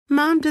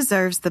Mom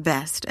deserves the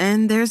best,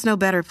 and there's no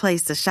better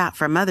place to shop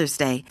for Mother's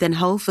Day than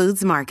Whole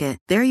Foods Market.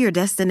 They're your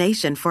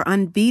destination for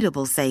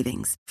unbeatable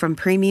savings, from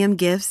premium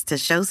gifts to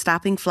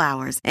show-stopping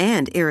flowers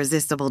and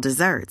irresistible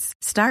desserts.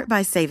 Start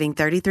by saving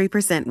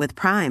 33% with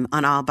Prime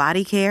on all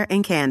body care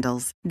and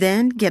candles.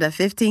 Then get a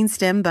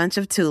 15-stem bunch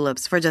of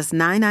tulips for just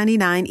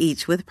 $9.99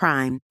 each with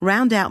Prime.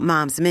 Round out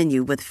Mom's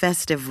menu with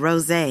festive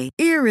rosé,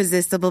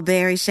 irresistible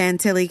berry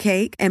chantilly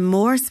cake, and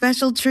more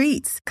special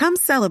treats. Come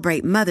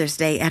celebrate Mother's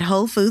Day at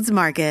Whole Foods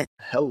Market.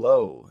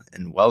 Hello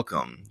and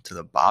welcome to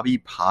the Bobby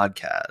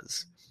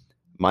Podcast.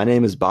 My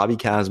name is Bobby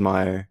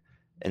Kazmaier,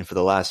 and for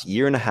the last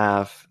year and a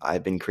half,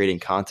 I've been creating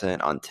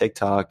content on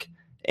TikTok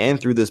and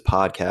through this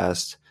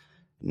podcast,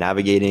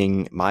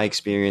 navigating my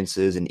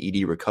experiences in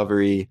ED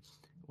recovery,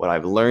 what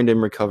I've learned in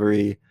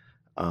recovery,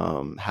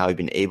 how I've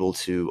been able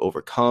to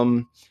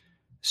overcome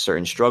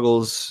certain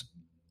struggles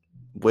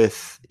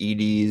with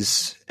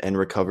EDs and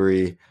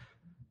recovery,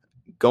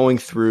 going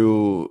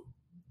through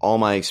all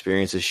my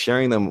experiences,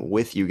 sharing them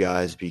with you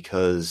guys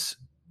because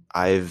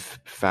I've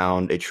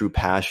found a true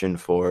passion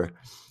for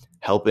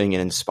helping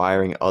and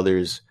inspiring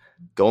others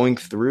going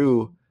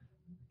through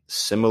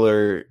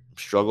similar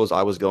struggles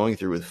I was going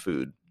through with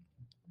food.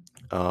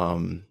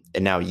 And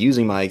now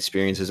using my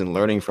experiences and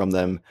learning from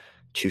them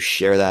to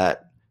share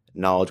that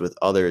knowledge with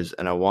others.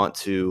 And I want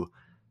to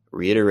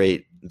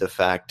reiterate the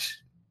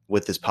fact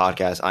with this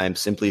podcast, I am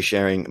simply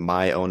sharing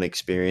my own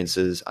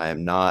experiences. I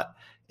am not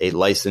a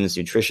licensed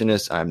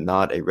nutritionist. I'm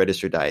not a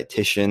registered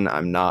dietitian.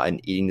 I'm not an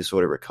eating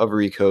disorder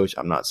recovery coach.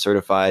 I'm not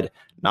certified,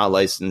 not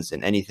licensed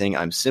in anything.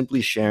 I'm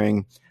simply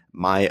sharing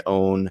my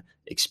own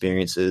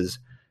experiences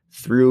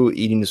through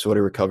eating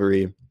disorder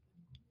recovery.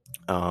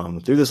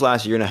 Through this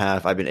last year and a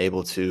half, I've been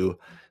able to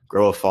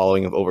grow a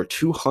following of over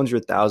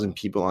 200,000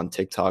 people on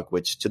TikTok,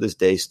 which to this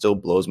day still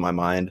blows my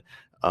mind.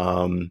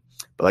 But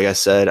like I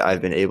said,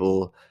 I've been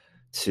able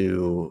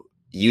to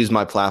use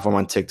my platform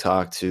on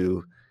TikTok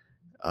to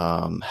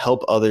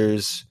help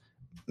others,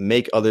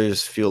 make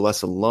others feel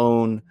less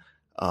alone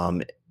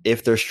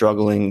if they're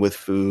struggling with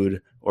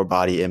food or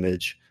body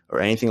image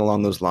or anything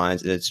along those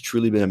lines. And it's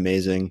truly been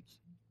amazing.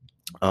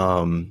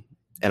 And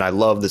I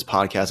love this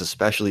podcast,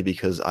 especially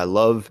because I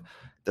love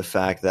the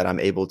fact that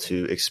I'm able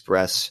to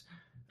express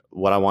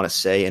what I want to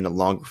say in a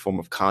longer form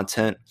of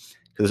content,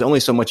 because there's only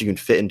so much you can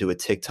fit into a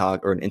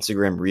TikTok or an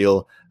Instagram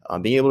reel.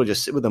 Being able to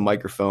just sit with a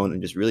microphone and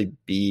just really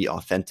be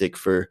authentic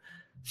for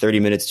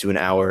 30 minutes to an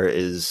hour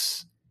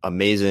is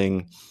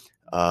amazing.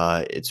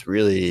 It's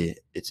truly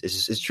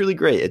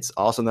great. It's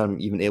awesome that I'm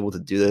even able to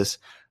do this.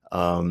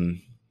 So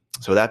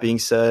with that being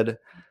said,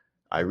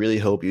 I really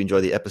hope you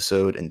enjoy the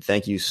episode, and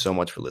thank you so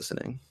much for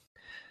listening.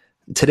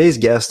 Today's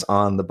guest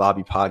on the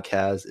Bobby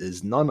Podcast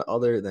is none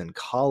other than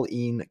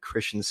Colleen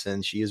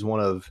Christensen. She is one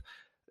of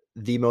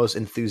the most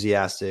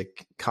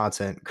enthusiastic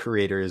content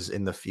creators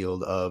in the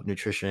field of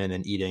nutrition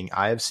and eating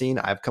I've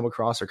come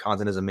across. Her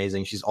content is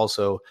amazing. She's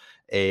also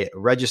a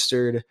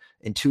registered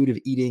intuitive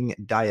eating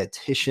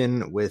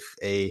dietitian with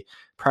a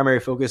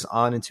primary focus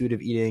on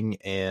intuitive eating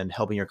and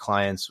helping her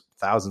clients,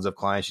 thousands of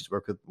clients she's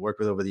worked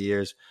with over the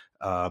years,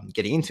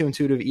 getting into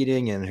intuitive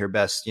eating and her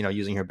best,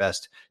 using her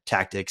best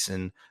tactics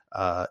and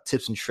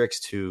tips and tricks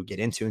to get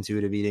into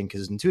intuitive eating,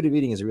 because intuitive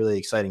eating is a really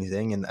exciting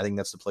thing. And I think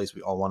that's the place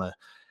we all want to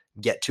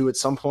get to at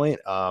some point.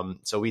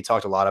 So we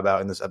talked a lot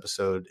about in this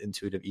episode,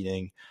 intuitive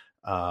eating.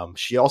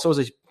 She also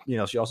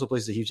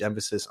places a huge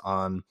emphasis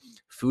on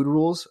food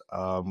rules.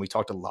 We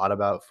talked a lot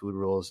about food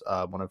rules.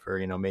 One of her,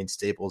 main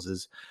staples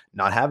is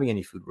not having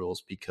any food rules,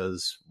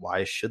 because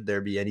why should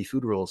there be any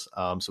food rules?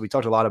 So we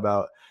talked a lot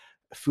about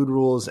food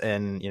rules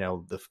and,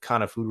 the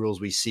kind of food rules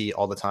we see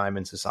all the time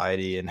in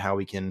society and how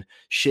we can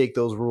shake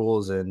those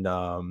rules and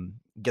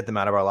get them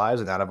out of our lives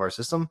and out of our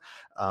system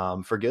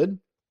for good.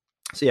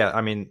 So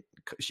yeah,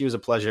 she was a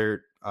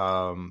pleasure.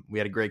 We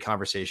had a great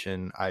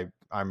conversation.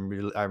 I'm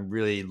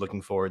really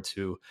looking forward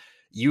to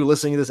you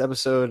listening to this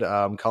episode.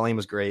 Colleen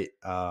was great.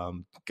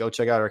 Go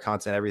check out her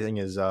content. Everything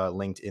is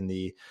linked in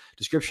the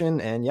description,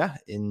 and yeah,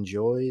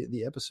 enjoy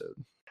the episode.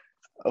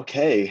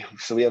 Okay.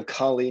 So we have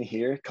Colleen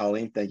here.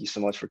 Colleen, thank you so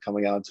much for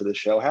coming on to the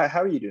show.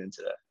 How are you doing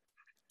today?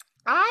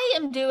 I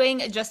am doing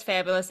just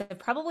fabulous. I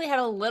probably had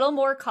a little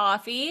more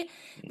coffee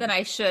than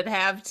I should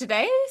have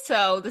today.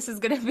 So this is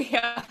going to be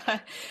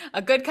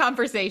a good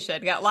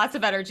conversation. Got lots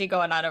of energy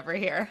going on over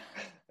here.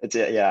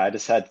 Yeah, I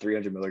just had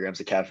 300 milligrams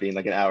of caffeine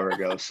like an hour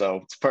ago. So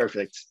it's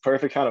perfect.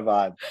 Perfect kind of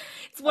vibe.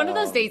 It's one of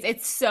those days.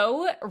 It's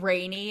so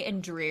rainy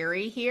and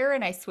dreary here.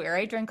 And I swear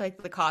I drink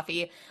like the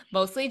coffee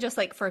mostly just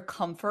like for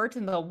comfort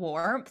and the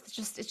warmth.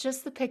 It's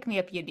just the pick me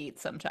up you need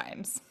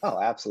sometimes. Oh,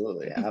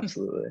 absolutely.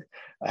 Absolutely.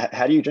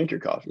 How do you drink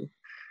your coffee?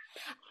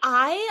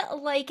 I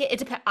like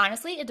it.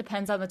 Honestly, it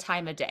depends on the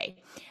time of day.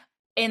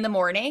 In the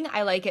morning,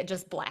 I like it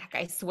just black.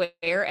 I swear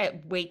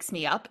it wakes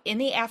me up. In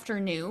the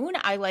afternoon,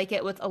 I like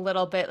it with a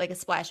little bit, like a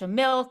splash of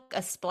milk,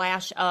 a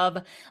splash of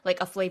like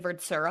a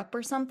flavored syrup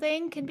or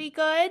something can be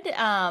good.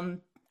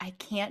 I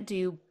can't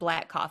do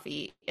black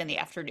coffee in the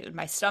afternoon.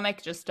 My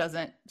stomach just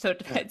doesn't. So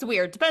it's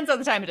weird. Depends on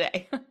the time of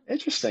day.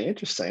 Interesting,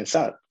 interesting.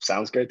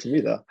 Sounds great to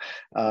me though.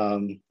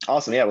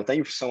 Awesome. Yeah. Well, thank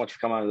you so much for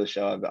coming on to the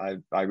show.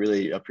 I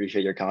really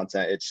appreciate your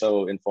content. It's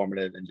so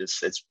informative and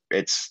just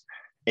it's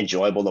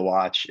enjoyable to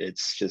watch.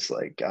 It's just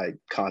like I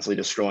constantly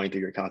just scrolling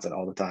through your content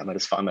all the time. I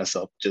just find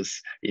myself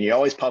just you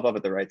always pop up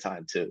at the right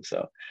time too.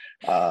 So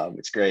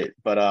it's great.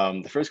 But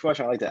the first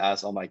question I like to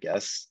ask all my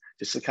guests,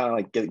 just to kind of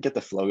like get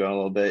the flow going a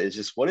little bit, is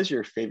just what is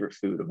your favorite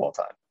food of all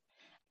time?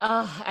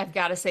 Oh, I've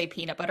got to say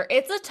peanut butter.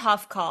 It's a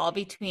tough call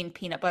between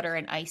peanut butter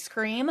and ice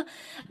cream.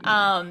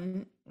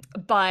 Mm.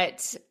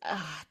 But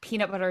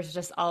peanut butter is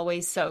just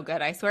always so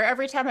good. I swear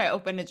every time I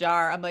open a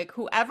jar, I'm like,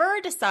 whoever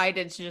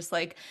decided to just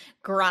like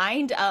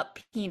grind up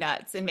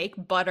peanuts and make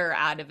butter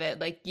out of it,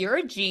 like you're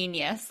a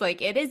genius.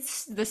 Like it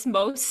is this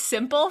most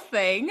simple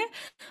thing,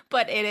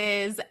 but it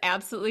is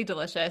absolutely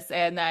delicious.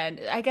 And then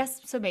I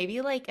guess so maybe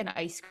like an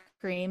ice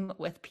cream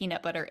with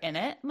peanut butter in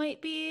it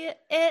might be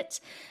it.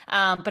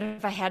 But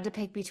if I had to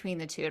pick between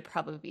the two, it'd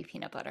probably be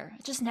peanut butter.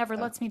 It just never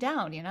Uh, lets me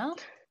down, you know?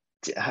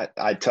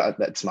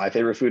 that's my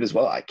favorite food as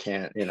well. I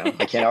can't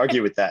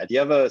argue with that. Do you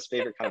have a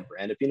favorite kind of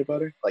brand of peanut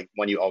butter, like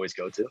one you always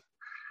go to?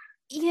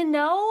 You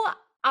know,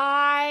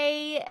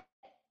 I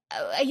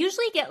I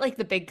usually get like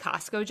the big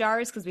Costco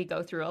jars because we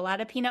go through a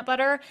lot of peanut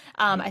butter.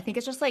 Mhm. I think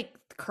it's just like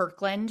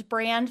Kirkland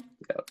brand.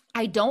 Yeah.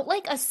 I don't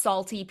like a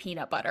salty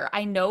peanut butter.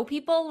 I know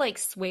people like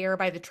swear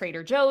by the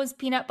Trader Joe's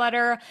peanut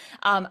butter.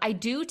 I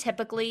do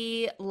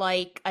typically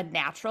like a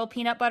natural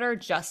peanut butter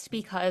just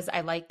because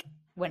I like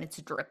when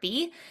it's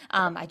drippy.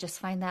 I just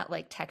find that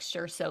like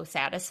texture so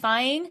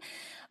satisfying.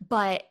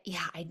 But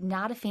yeah, I'm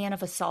not a fan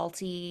of a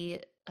salty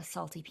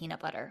peanut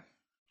butter.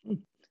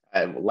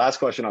 Last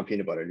question on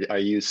peanut butter. Are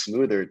you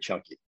smooth or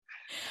chunky?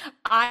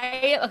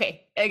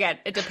 Okay, again,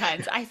 it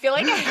depends. I feel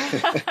like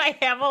I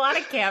have a lot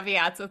of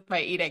caveats with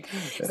my eating.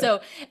 Yeah.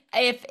 So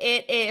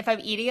if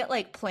I'm eating it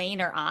like plain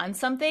or on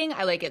something,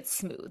 I like it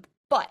smooth.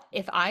 But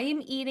if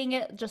I'm eating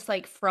it just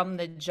like from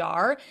the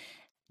jar,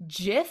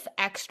 Jif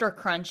extra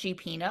crunchy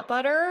peanut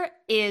butter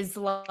is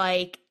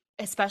like,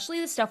 especially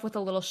the stuff with a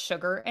little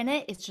sugar in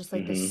it, it's just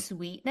like the Hmm.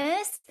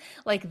 sweetness,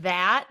 like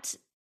that.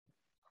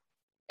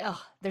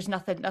 Oh, there's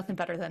nothing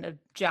better than a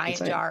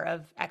giant Insane. jar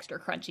of extra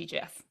crunchy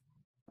Jif.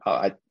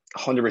 I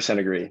 100%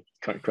 agree.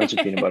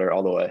 Crunchy peanut butter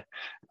all the way.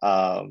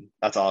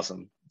 That's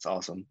awesome. That's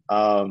awesome.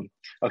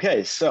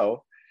 Okay,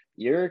 so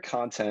your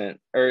content,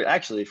 or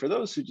actually, for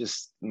those who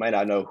just might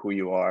not know who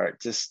you are,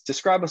 just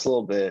describe us a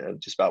little bit of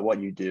just about what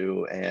you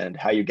do and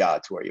how you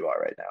got to where you are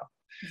right now.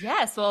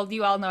 Yes, well,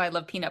 you all know I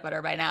love peanut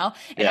butter by now,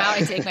 and now I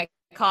take Yeah. my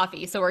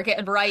coffee, so we're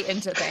getting right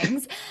into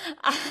things.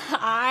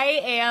 I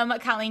am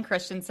Colleen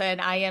Christensen.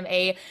 I am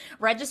a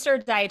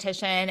registered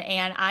dietitian,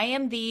 and I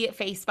am the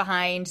face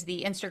behind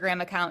the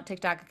Instagram account,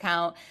 TikTok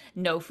account,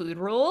 No Food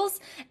Rules.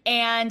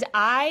 And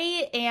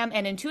I am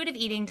an intuitive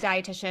eating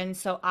dietitian,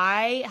 so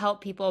I help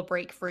people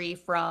break free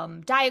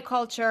from diet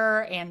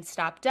culture and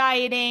stop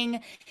dieting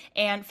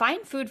and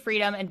find food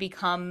freedom and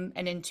become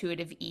an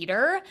intuitive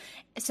eater.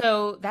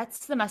 So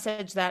that's the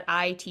message that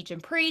I teach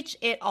and preach.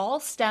 It all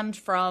stemmed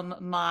from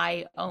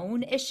my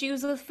own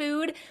issues with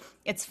food.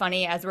 It's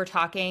funny, as we're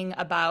talking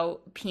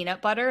about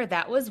peanut butter,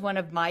 that was one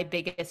of my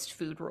biggest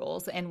food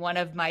rules and one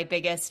of my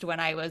biggest when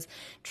I was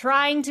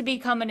trying to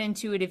become an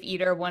intuitive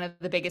eater, one of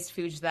the biggest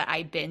foods that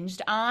I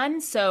binged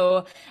on.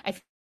 So I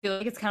feel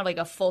like it's kind of like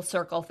a full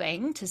circle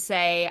thing to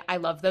say, I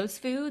love those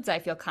foods. I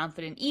feel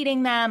confident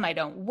eating them. I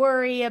don't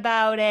worry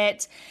about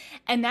it.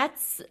 And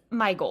that's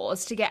my goal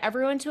is to get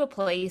everyone to a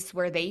place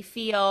where they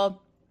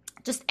feel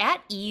just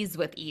at ease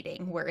with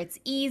eating, where it's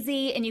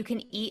easy and you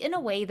can eat in a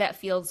way that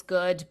feels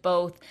good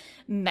both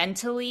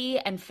mentally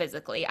and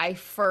physically. I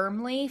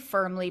firmly,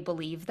 firmly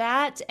believe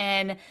that.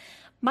 And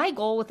my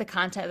goal with the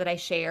content that I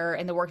share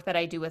and the work that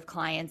I do with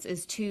clients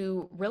is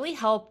to really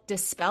help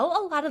dispel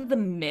a lot of the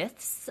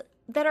myths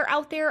that are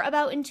out there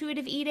about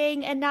intuitive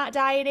eating and not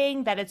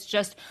dieting, that it's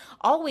just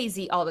always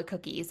eat all the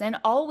cookies and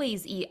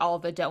always eat all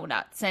the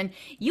donuts. And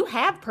you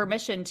have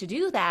permission to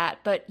do that,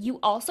 but you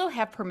also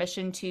have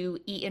permission to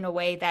eat in a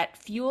way that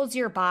fuels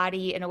your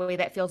body in a way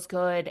that feels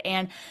good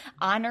and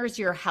honors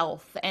your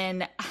health.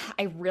 And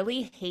I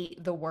really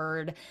hate the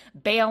word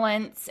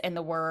balance and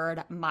the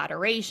word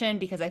moderation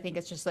because I think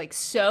it's just like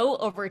so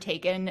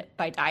overtaken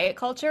by diet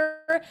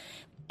culture.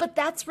 But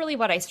that's really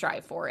what I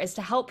strive for is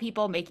to help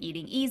people make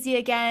eating easy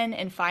again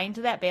and find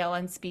that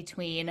balance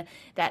between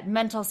that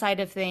mental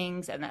side of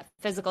things and that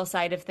physical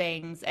side of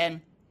things.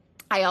 And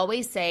I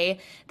always say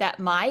that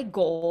my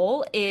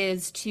goal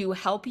is to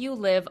help you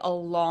live a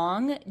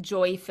long,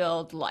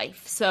 joy-filled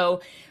life.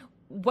 So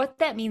what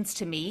that means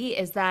to me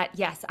is that,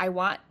 yes, I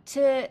want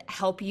to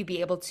help you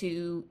be able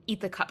to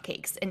eat the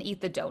cupcakes and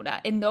eat the donut.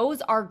 And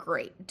those are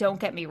great. Don't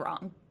get me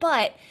wrong.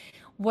 But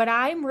What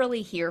I'm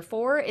really here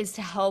for is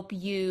to help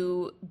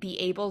you be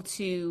able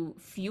to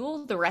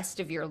fuel the rest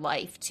of your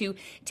life, to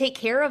take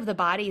care of the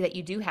body that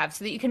you do have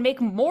so that you can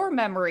make more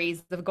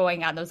memories of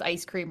going on those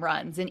ice cream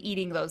runs and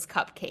eating those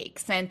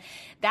cupcakes. And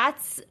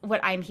that's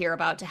what I'm here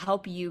about, to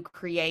help you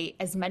create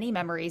as many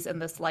memories in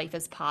this life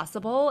as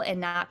possible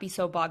and not be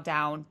so bogged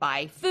down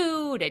by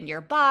food and your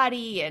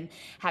body and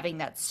having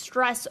that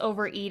stress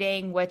over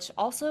eating, which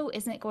also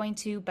isn't going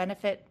to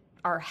benefit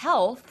our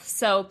health.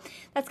 So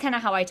that's kind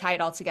of how I tie it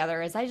all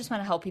together, is I just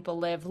want to help people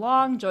live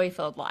long,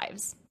 joy-filled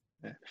lives.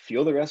 Yeah.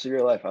 Fuel the rest of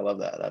your life. I love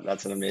that.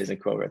 That's an amazing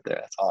quote right there.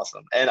 That's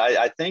awesome. And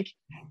I think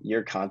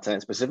your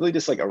content, specifically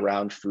just like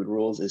around food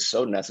rules, is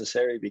so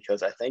necessary,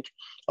 because I think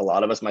a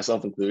lot of us,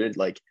 myself included,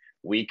 like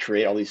we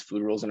create all these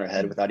food rules in our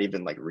head without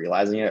even like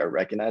realizing it or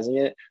recognizing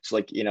it. So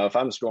like, if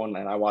I'm scrolling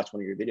and I watch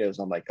one of your videos,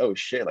 I'm like, oh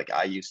shit, like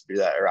I used to do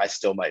that, or I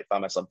still might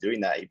find myself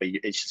doing that, but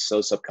it's just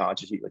so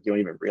subconscious, you don't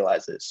even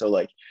realize it. So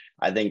like,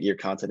 I think your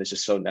content is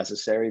just so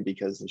necessary,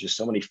 because there's just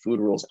so many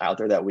food rules out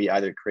there that we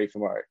either create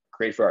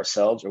for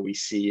ourselves, or we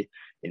see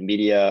in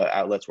media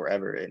outlets,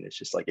 wherever, and it's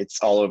just like it's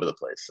all over the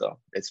place. So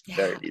it's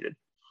very needed.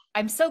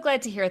 I'm so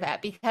glad to hear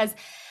that, because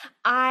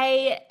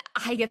I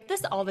get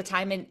this all the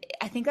time, and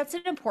I think that's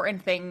an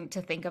important thing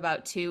to think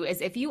about too,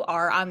 is if you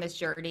are on this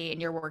journey and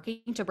you're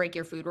working to break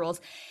your food rules,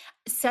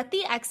 set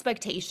the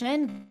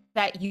expectation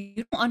that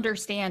you don't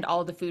understand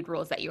all the food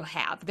rules that you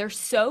have. They're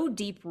so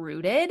deep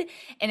rooted,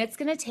 and it's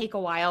going to take a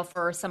while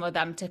for some of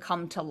them to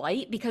come to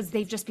light, because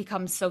they've just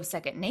become so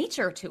second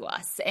nature to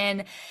us.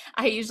 And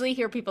I usually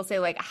hear people say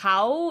like,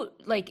 how,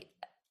 like,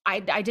 I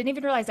didn't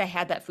even realize I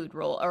had that food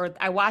rule, or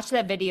I watched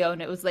that video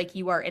and it was like,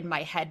 you are in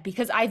my head,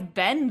 because I've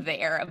been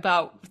there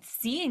about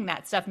seeing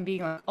that stuff and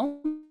being like, oh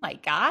my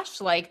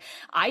gosh, like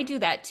I do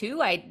that too.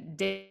 I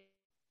didn't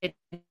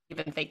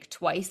even think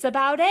twice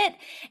about it.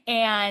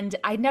 And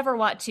I never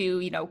want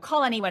to,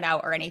 call anyone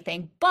out or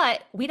anything,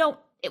 but we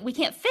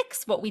can't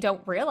fix what we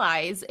don't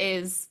realize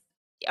is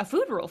a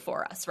food rule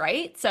for us,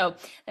 right? So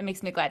that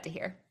makes me glad to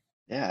hear.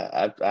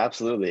 Yeah,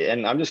 absolutely.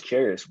 And I'm just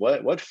curious,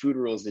 what food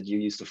rules did you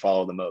used to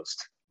follow the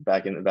most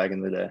back in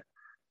the day,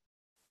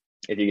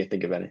 if you can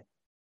think of any?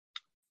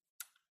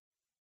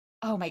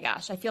 Oh my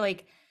gosh, I feel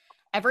like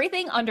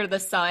everything under the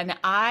sun.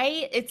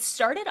 It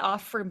started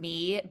off for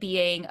me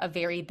being a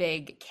very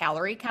big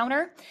calorie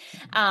counter.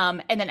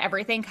 And then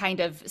everything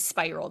kind of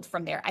spiraled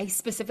from there. I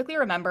specifically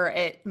remember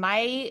my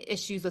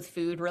issues with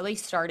food really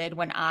started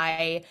when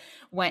I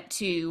went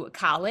to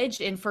college.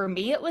 And for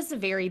me, it was a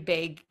very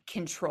big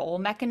control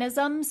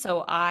mechanism.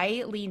 So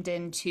I leaned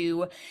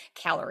into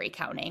calorie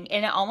counting,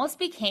 and it almost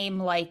became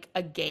like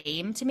a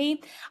game to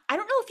me. I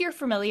don't know if you're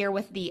familiar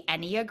with the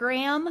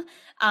Enneagram.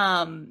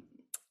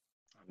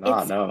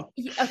 It's No.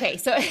 okay.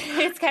 So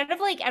it's kind of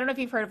like, I don't know if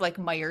you've heard of like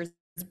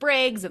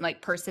Myers-Briggs and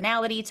like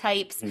personality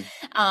types.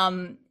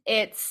 Mm.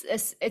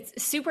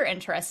 It's super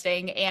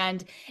interesting,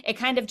 and it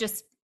kind of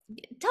just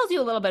tells you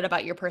a little bit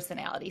about your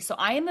personality. So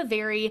I am a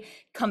very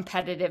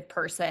competitive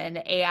person,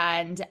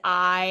 and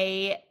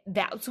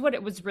that's what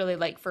it was really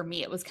like for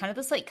me. It was kind of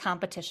this like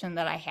competition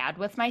that I had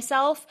with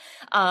myself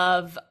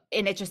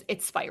and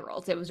it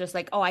spiraled. It was just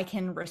like, oh, I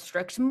can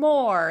restrict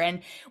more.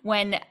 And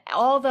when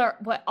all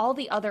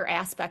the other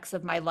aspects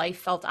of my life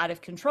felt out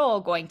of control,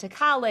 going to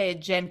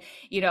college, and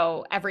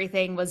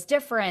everything was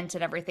different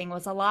and everything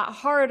was a lot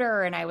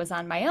harder and I was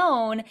on my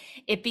own,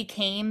 it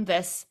became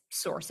this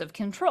source of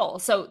control.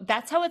 So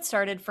that's how it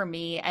started for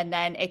me. And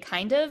then it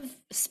kind of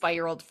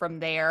spiraled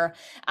from there,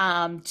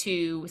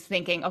 to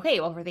thinking, okay,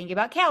 well, we're thinking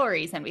about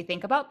calories, and we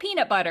think about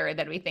peanut butter,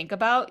 then we think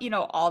about,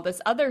 all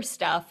this other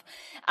stuff.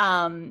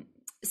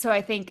 So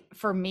I think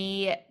for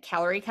me,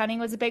 calorie counting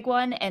was a big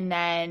one. And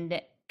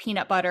then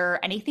peanut butter,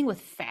 anything with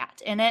fat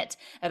in it.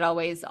 It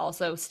always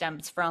also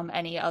stems from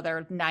any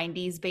other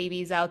 90s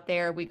babies out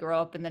there. We grew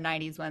up in the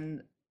 90s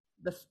when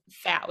the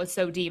fat was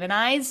so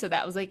demonized. So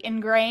that was like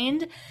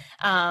ingrained.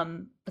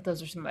 But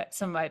those are some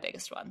of my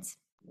biggest ones.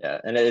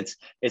 Yeah, and it's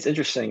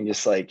interesting,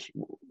 just like,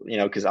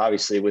 because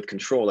obviously with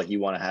control, like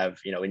you want to have,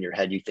 in your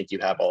head, you think you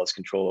have all this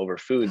control over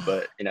food,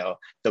 but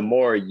the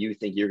more you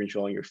think you're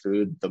controlling your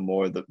food, the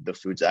more the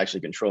food's actually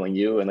controlling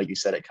you. And like you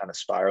said, it kind of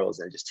spirals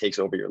and it just takes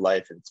over your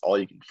life, and it's all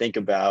you can think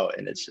about,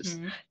 and it's just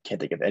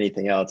can't think of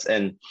anything else.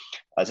 And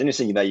it's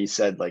interesting that you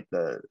said like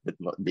the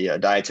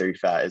dietary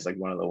fat is like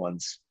one of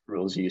the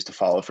rules you used to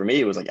follow. For me,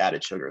 it was like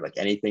added sugar. Like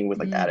anything with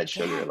like added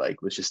sugar,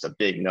 like was just a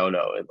big no.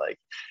 And like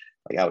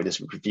I would just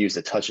refuse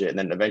to touch it, and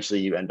then eventually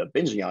you end up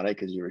binging on it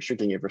because you're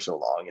restricting it for so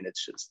long, and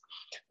it's just,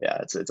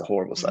 it's a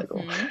horrible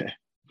cycle.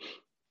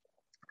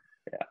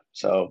 Yeah.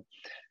 So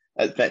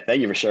thank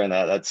you for sharing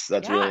that. That's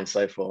really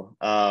insightful.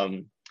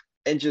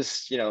 And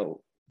just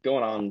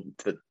going on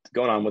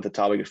with the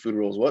topic of food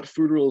rules, what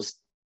food rules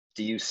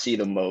do you see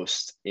the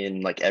most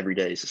in like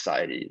everyday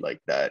society,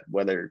 like that,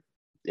 whether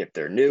if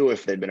they're new,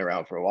 if they've been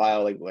around for a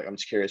while, like I'm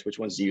just curious, which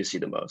ones do you see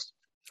the most?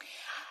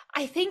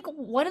 I think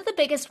one of the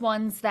biggest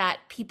ones that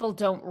people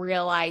don't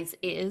realize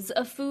is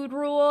a food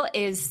rule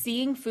is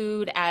seeing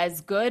food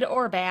as good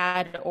or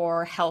bad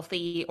or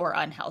healthy or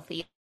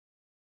unhealthy.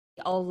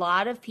 a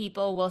lot of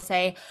people will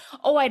say,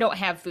 oh, I don't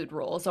have food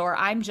rules, or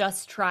I'm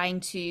just trying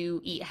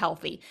to eat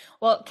healthy.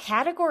 Well,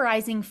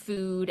 categorizing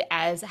food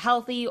as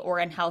healthy or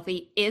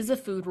unhealthy is a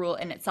food rule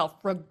in itself,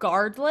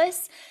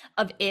 regardless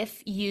of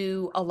if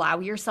you allow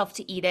yourself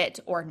to eat it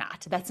or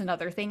not. That's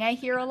another thing I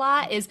hear a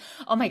lot is,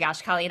 oh my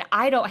gosh, Colleen,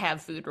 I don't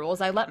have food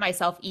rules. I let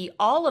myself eat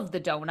all of the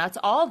donuts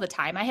all the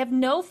time. I have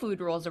no food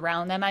rules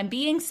around them. I'm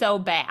being so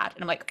bad.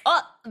 And I'm like,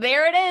 oh,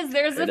 there it is.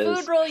 There's the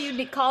food rule.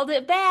 You called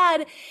it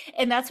bad.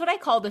 And that's what I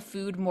call the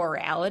food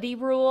morality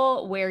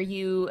rule, where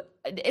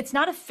it's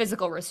not a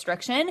physical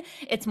restriction,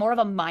 it's more of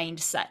a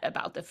mindset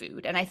about the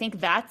food. And I think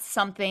that's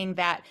something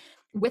that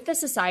with the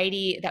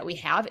society that we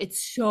have,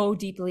 it's so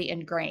deeply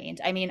ingrained.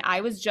 I mean,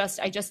 I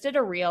just did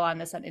a reel on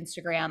this on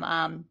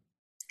Instagram.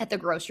 At the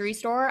grocery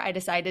store, I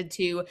decided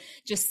to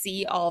just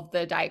see all of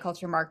the diet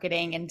culture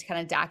marketing and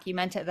kind of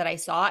document it that I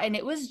saw, and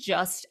it was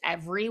just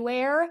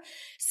everywhere.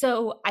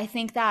 So I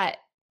think that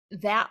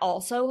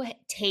also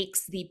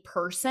takes the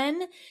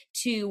person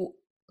to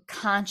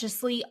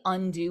consciously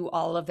undo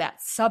all of that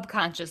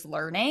subconscious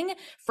learning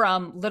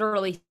from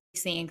literally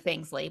seeing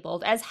things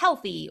labeled as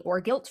healthy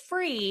or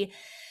guilt-free.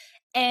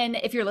 And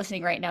if you're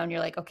listening right now and you're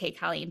like, okay,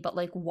 Colleen, but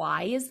like,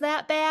 why is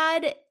that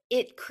bad?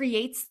 It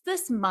creates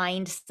this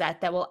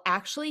mindset that will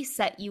actually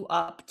set you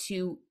up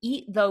to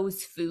eat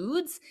those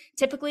foods,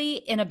 typically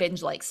in a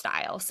binge-like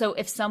style. So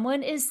if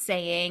someone is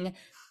saying,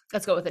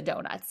 let's go with the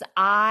donuts.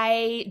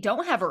 I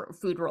don't have a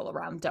food rule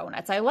around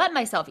donuts. I let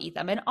myself eat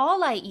them, and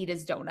all I eat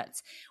is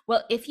donuts.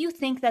 Well, if you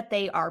think that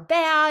they are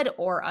bad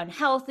or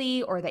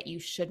unhealthy or that you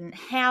shouldn't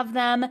have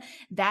them,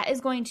 that is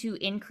going to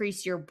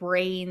increase your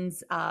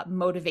brain's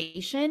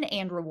motivation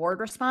and reward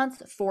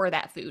response for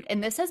that food.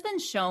 And this has been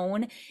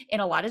shown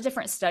in a lot of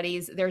different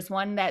studies. There's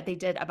one that they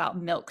did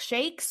about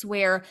milkshakes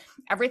where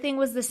everything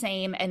was the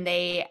same, and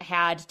they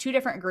had two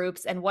different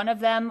groups, and one of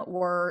them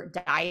were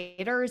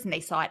dieters, and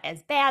they saw it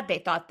as bad. They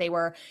thought they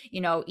were,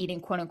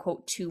 eating quote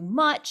unquote too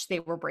much.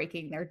 They were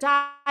breaking their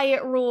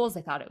diet rules.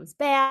 They thought it was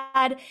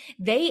bad.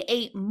 They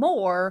ate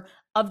more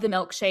of the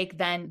milkshake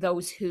than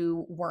those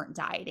who weren't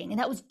dieting. And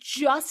that was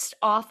just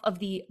off of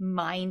the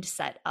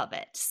mindset of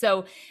it.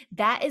 So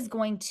that is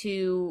going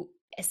to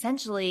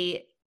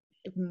essentially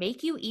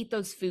make you eat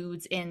those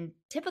foods in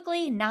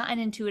typically not an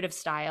intuitive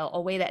style, a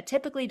way that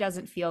typically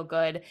doesn't feel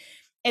good.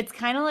 It's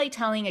kind of like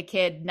telling a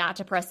kid not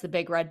to press the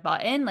big red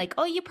button. Like,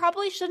 oh, you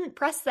probably shouldn't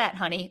press that,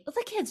 honey. But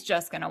the kid's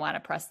just going to want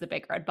to press the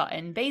big red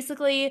button.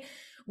 Basically,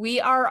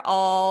 we are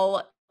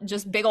all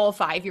just big old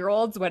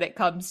 5-year-olds when it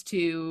comes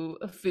to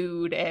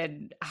food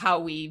and how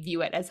we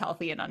view it as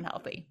healthy and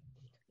unhealthy.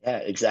 Yeah,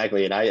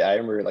 exactly. And I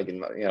remember like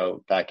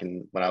back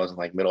in when I was in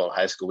like middle and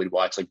high school, we'd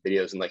watch like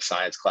videos in like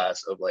science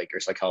class of like, or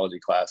psychology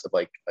class of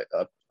like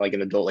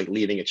an adult like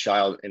leaving a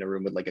child in a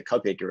room with like a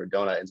cupcake or a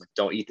donut and it's like,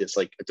 don't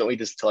eat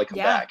this until I come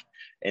back.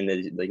 And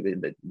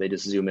then they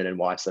just zoom in and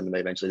watch them,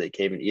 and they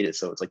cave and eat it.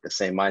 So it's like the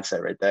same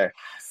mindset right there.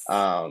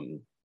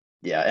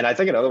 Yeah. And I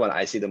think another one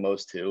I see the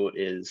most too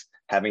is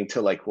having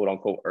to like quote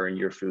unquote earn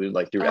your food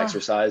like through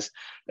exercise.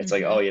 It's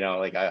like, oh,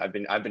 like I've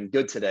been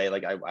good today.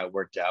 Like I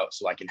worked out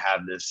so I can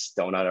have this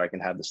donut or I can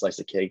have this slice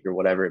of cake or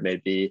whatever it may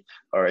be.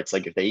 Or it's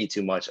like if they eat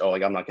too much, oh,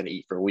 like I'm not going to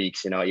eat for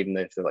weeks, even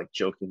if they're like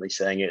jokingly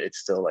saying it, it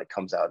still like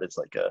comes out as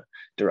like a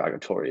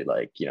derogatory,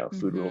 like,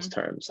 food rules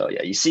term. So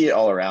yeah, you see it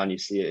all around. You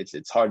see it.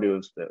 It's hard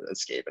to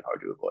escape and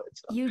hard to avoid.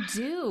 So. You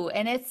do.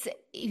 And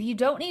you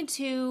don't need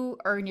to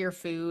earn your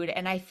food.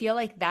 And I feel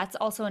like that's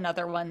also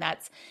another one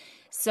that's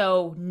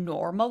so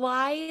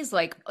normalized.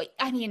 Like,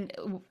 I mean,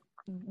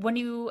 when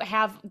you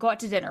go out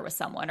to dinner with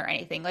someone or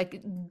anything,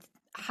 like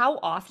how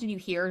often you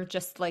hear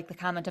just like the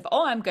comment of,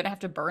 oh, I'm going to have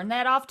to burn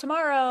that off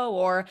tomorrow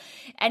or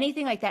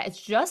anything like that.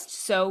 It's just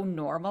so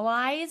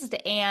normalized.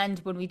 And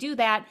when we do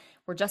that,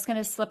 we're just going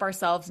to slip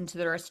ourselves into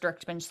the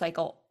restrict binge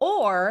cycle.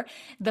 Or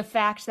the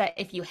fact that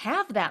if you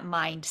have that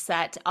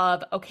mindset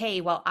of,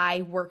 okay, well,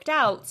 I worked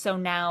out, so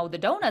now the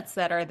donuts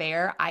that are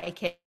there, I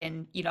can,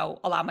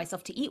 allow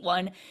myself to eat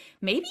one.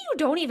 Maybe you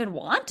don't even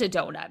want a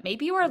donut.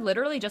 Maybe you are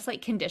literally just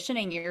like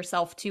conditioning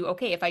yourself to,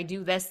 okay, if I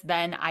do this,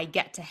 then I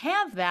get to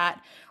have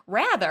that.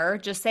 Rather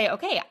just say,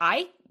 okay,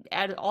 I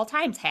at all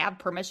times have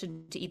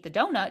permission to eat the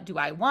donut. Do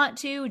I want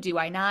to? Do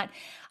I not?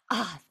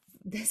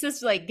 This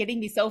is like getting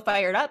me so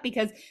fired up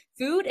because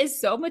food is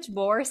so much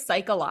more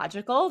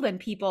psychological than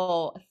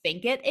people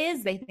think it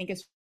is. They think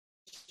it's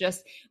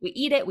just we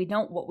eat it, we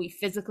don't what we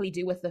physically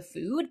do with the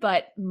food,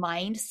 but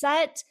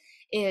mindset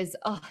is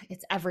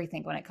it's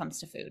everything when it comes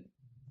to food.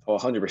 Oh,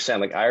 100%.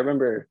 Like I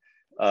remember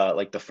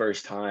like the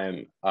first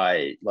time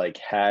I like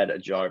had a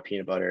jar of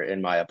peanut butter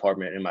in my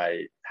apartment in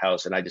my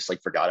house and I just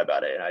like forgot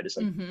about it and I just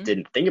like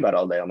didn't think about it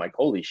all day. I'm like,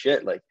 holy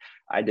shit, like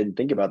I didn't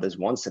think about this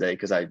once today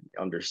because I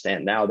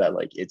understand now that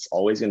like it's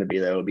always going to be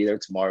there. It'll be there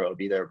tomorrow. It'll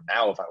be there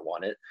now if I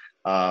want it.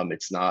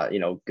 It's not,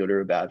 good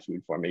or bad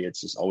food for me.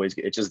 It's just always,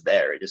 it's just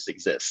there. It just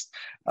exists.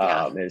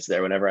 Yeah. And it's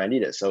there whenever I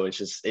need it. So it's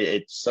just,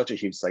 it's such a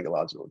huge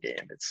psychological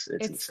game. It's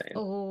It's insane.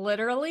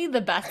 literally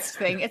the best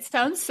thing. It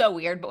sounds so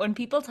weird, but when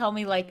people tell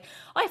me like,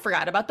 "Oh, I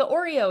forgot about the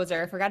Oreos,"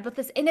 or "I forgot about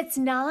this," and it's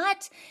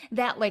not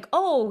that like,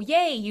 "Oh,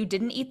 yay, you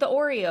didn't eat the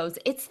Oreos."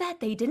 It's that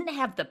they didn't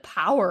have the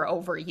power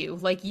over you.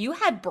 Like you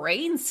had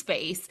brain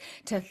space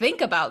to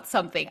think about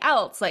something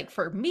else. Like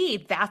for me,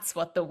 that's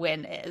what the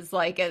win is.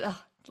 Like, I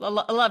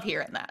love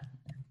hearing that.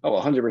 Oh,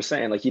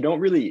 100%. Like you don't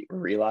really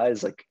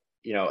realize like,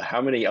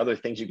 how many other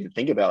things you can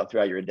think about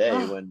throughout your day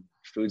Oh, when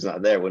food's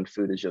not there, when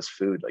food is just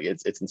food. Like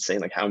it's insane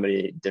like how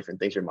many different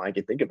things your mind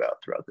can think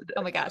about throughout the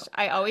oh day, my gosh.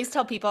 I always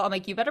tell people, I'm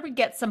like, you better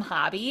get some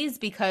hobbies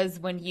because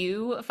when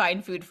you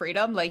find food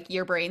freedom, like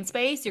your brain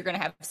space, you're going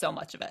to have so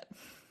much of it.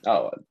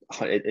 Oh,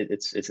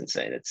 it's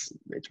insane. It's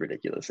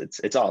ridiculous.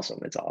 It's awesome.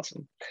 It's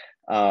awesome.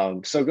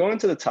 So going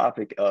to the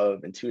topic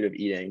of intuitive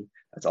eating,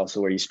 that's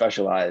also where you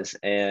specialize.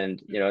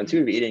 And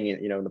intuitive eating,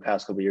 in the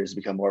past couple of years has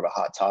become more of a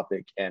hot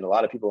topic, and a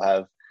lot of people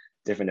have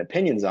different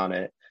opinions on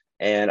it.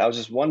 And I was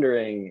just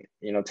wondering,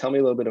 tell me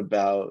a little bit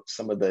about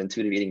some of the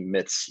intuitive eating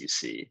myths you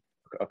see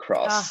Ah,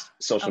 across oh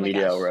social my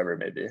media or gosh. wherever it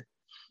may be.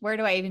 Where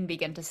do I even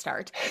begin to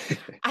start?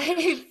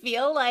 I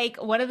feel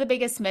like one of the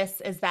biggest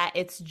myths is that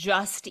it's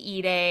just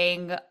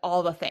eating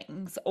all the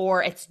things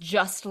or it's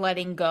just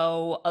letting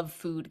go of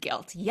food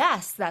guilt.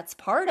 Yes, that's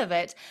part of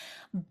it.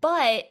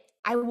 But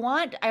I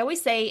always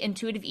say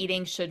intuitive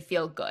eating should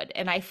feel good.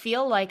 And I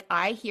feel like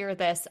I hear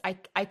this,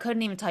 I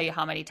couldn't even tell you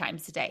how many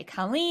times a day.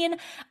 Colleen,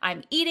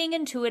 I'm eating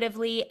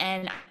intuitively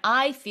and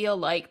I feel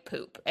like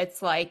poop.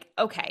 It's like,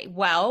 okay,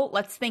 well,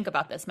 let's think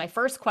about this. My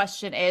first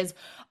question is,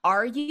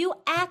 are you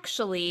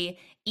actually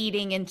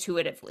eating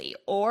intuitively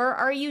or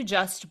are you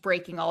just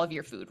breaking all of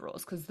your food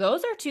rules? Because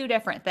those are two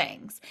different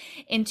things.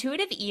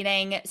 Intuitive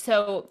eating,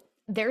 so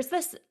there's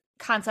this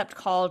concept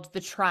called the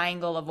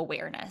triangle of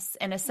awareness.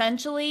 And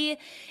essentially,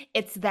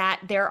 it's that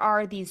there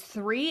are these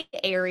three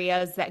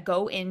areas that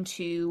go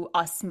into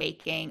us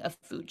making a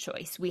food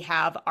choice. We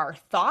have our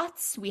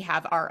thoughts, we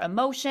have our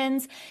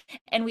emotions,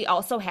 and we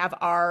also have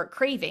our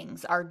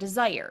cravings, our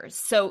desires.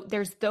 So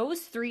there's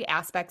those three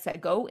aspects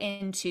that go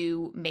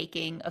into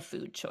making a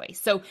food choice.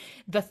 So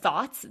the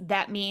thoughts,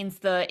 that means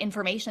the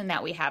information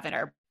that we have in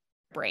our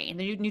brain,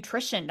 the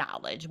nutrition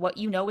knowledge, what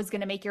you know is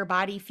going to make your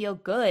body feel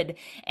good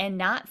and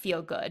not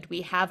feel good.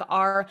 We have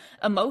our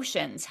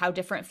emotions, how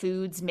different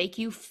foods make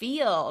you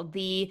feel,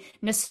 the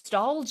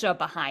nostalgia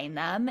behind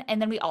them.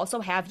 And then we also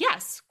have,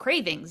 yes,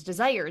 cravings,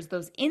 desires,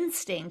 those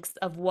instincts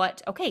of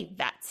what, okay,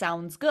 that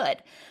sounds good.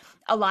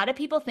 A lot of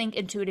people think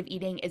intuitive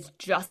eating is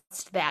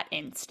just that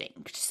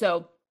instinct.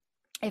 So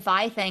if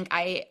I think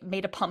I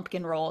made a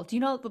pumpkin roll, do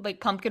you know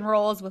like pumpkin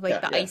rolls with like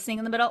Yeah, the yeah. icing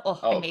in the middle? Oh,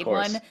 I Oh, of made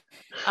one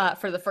course.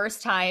 for the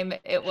first time.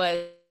 It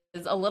was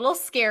a little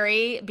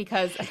scary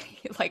because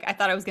like I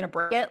thought I was gonna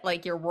break it.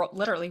 Like you're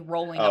literally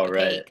rolling Oh, up a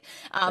right. cake,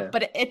 Yeah.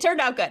 but it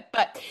turned out good.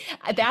 But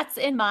that's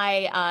in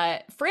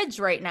my fridge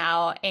right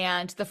now,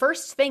 and the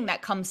first thing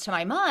that comes to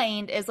my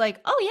mind is like,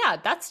 oh yeah,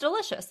 that's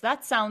delicious.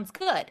 That sounds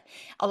good.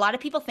 A lot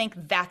of people think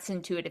that's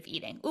intuitive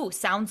eating. Ooh,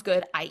 sounds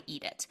good. I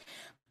eat it.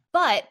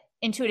 But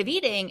intuitive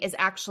eating is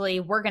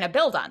actually, we're going to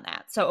build on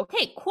that. So,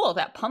 okay, cool.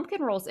 That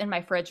pumpkin roll's in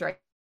my fridge right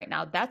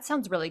now. That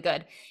sounds really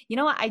good. You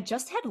know what? I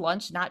just had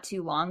lunch not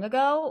too long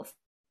ago.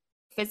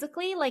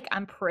 Physically, like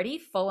I'm pretty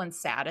full and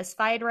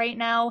satisfied right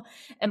now.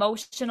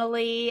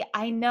 Emotionally,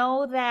 I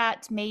know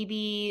that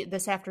maybe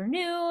this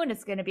afternoon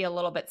it's going to be a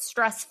little bit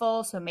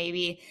stressful. So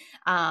maybe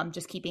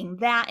just keeping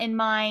that in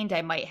mind,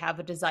 I might have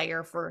a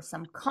desire for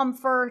some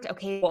comfort.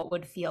 Okay, what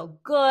would feel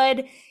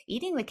good?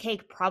 Eating the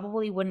cake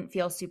probably wouldn't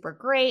feel super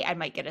great. I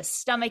might get a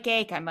stomach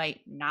ache. I might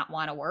not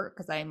want to work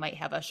because I might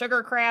have a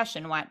sugar crash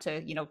and want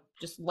to,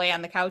 just lay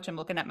on the couch. I'm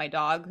looking at my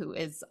dog who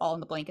is all in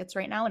the blankets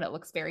right now and it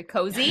looks very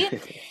cozy.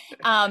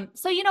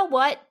 So you know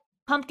what?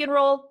 Pumpkin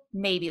roll,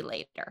 maybe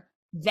later.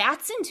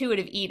 That's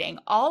intuitive eating,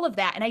 all of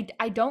that. And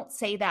I don't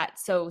say that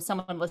so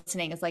someone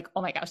listening is like,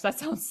 oh my gosh, that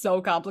sounds so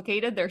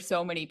complicated. There's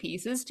so many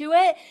pieces to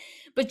it.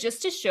 But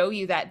just to show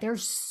you that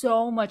there's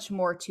so much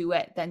more to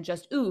it than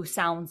just, ooh,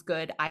 sounds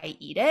good, I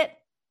eat it.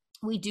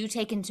 We do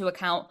take into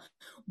account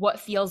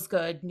what feels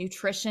good,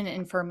 nutrition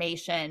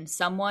information,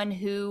 someone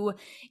who,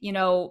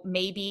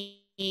 maybe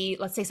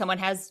let's say someone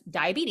has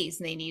diabetes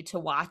and they need to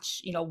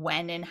watch,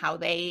 when and how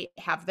they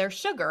have their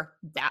sugar.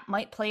 That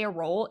might play a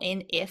role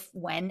in if,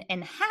 when,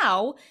 and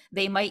how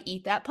they might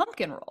eat that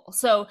pumpkin roll.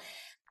 So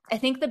I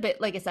think the bit,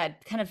 like I said,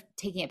 kind of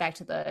taking it back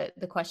to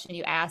the question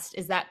you asked,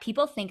 is that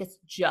people think it's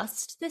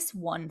just this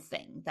one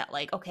thing that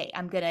like, okay,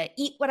 I'm going to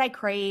eat what I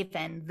crave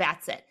and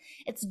that's it.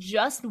 It's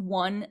just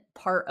one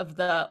part of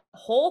the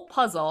whole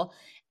puzzle.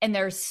 And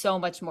there's so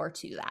much more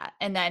to that.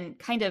 And then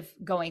kind of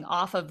going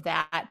off of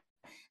that,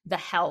 the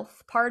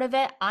health part of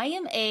it, I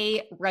am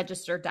a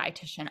registered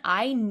dietitian.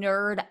 I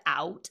nerd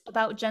out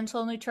about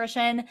gentle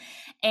nutrition.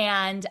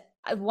 And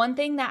one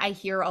thing that I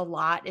hear a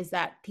lot is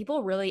that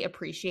people really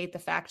appreciate the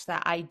fact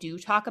that I do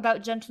talk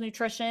about gentle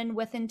nutrition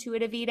with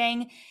intuitive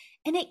eating.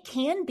 And it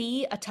can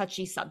be a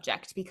touchy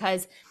subject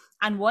because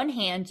on one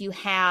hand, you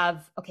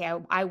have, okay,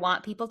 I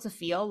want people to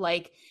feel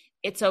like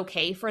it's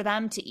okay for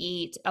them to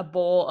eat a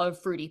bowl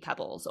of Fruity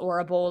Pebbles or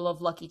a bowl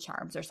of Lucky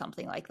Charms or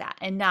something like that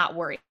and not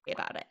worry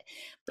about it.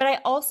 But I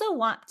also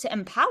want to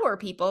empower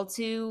people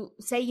to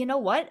say, you know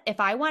what, if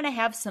I want to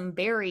have some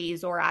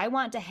berries or I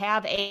want to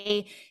have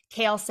a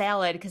kale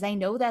salad because I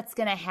know that's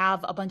going to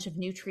have a bunch of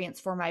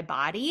nutrients for my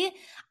body,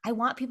 I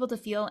want people to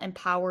feel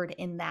empowered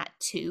in that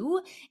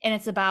too. And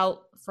it's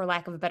about, for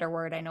lack of a better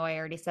word, I know I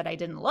already said I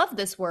didn't love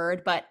this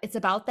word, but it's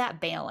about that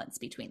balance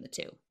between the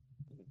two.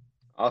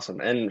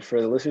 Awesome. And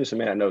for the listeners who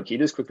may not know, can you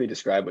just quickly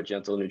describe what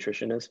gentle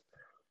nutrition is?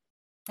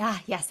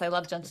 Yes, I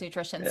love gentle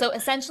nutrition. Yeah. So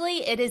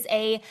essentially, it is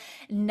a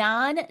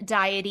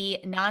non-diety,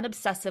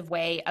 non-obsessive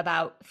way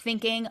about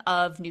thinking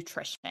of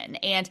nutrition.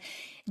 And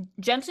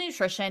gentle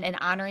nutrition and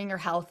honoring your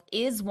health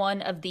is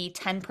one of the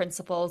 10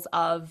 principles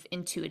of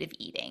intuitive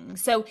eating.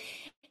 So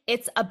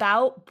it's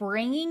about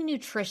bringing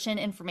nutrition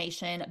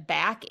information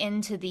back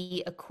into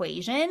the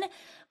equation,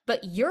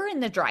 but you're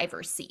in the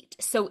driver's seat.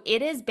 So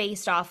it is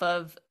based off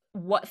of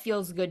what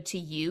feels good to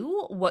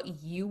you,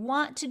 what you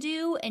want to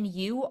do, and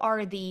you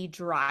are the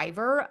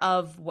driver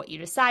of what you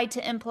decide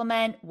to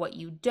implement, what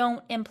you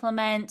don't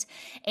implement,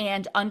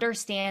 and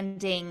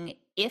understanding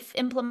if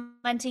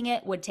implementing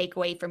it would take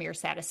away from your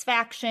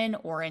satisfaction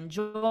or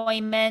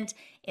enjoyment.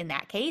 In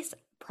that case,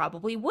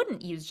 probably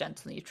wouldn't use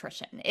gentle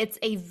nutrition. It's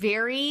a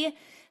very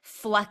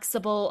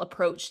flexible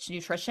approach to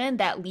nutrition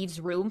that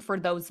leaves room for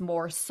those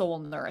more soul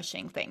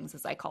nourishing things,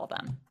 as I call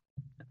them.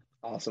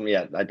 Awesome.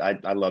 Yeah,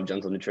 I love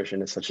gentle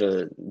nutrition. It's such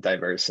a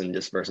diverse and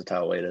just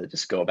versatile way to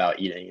just go about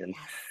eating, and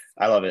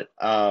I love it.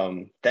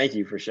 Thank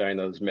you for sharing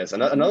those myths.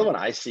 Another one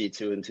I see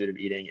too, intuitive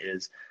eating,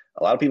 is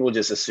a lot of people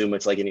just assume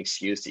it's like an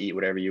excuse to eat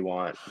whatever you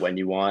want when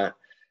you want,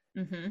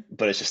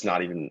 but it's just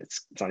not even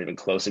it's not even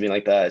close to being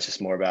like that. It's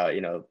just more about,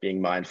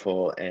 being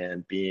mindful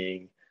and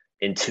being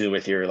in tune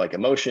with your like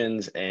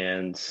emotions,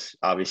 and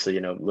obviously,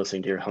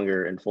 listening to your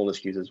hunger and fullness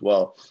cues as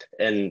well.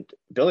 And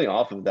building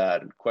off of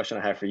that, question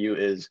I have for you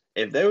is,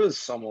 if there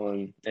was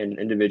an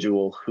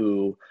individual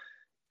who,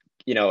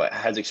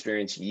 has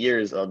experienced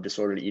years of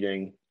disordered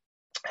eating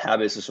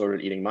habits,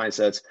 disordered eating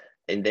mindsets,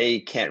 and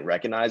they can't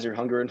recognize their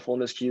hunger and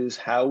fullness cues,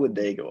 how would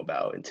they go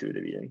about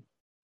intuitive eating?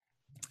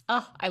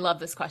 Oh, I love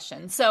this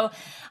question. So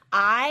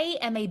I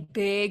am a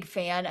big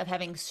fan of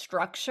having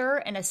structure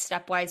and a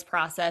stepwise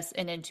process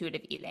in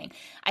intuitive eating.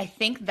 I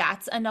think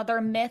that's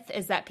another myth,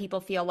 is that people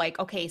feel like,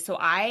 okay, so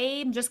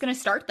I'm just going to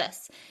start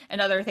this.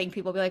 Another thing,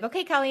 people be like,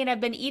 okay, Colleen,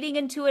 I've been eating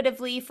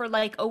intuitively for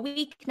like a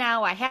week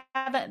now. I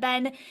haven't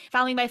been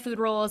following my food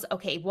rules.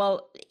 Okay,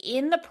 well,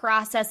 in the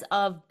process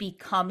of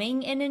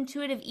becoming an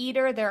intuitive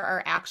eater, there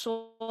are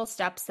actual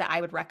steps that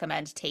I would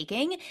recommend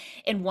taking.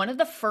 And one of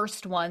the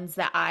first ones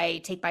that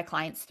I take my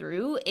clients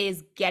through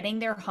is getting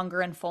their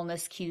hunger and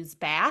fullness cues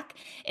back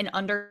and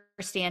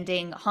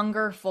understanding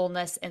hunger,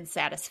 fullness, and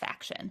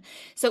satisfaction.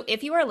 So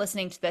if you are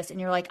listening to this and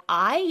you're like,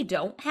 I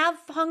don't have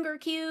hunger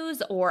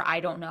cues, or I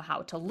don't know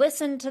how to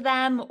listen to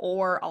them,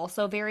 or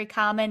also very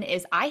common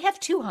is I have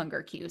two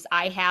hunger cues.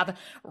 I have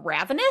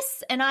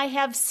ravenous and I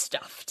have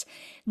stuffed.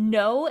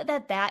 Know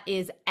that that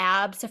is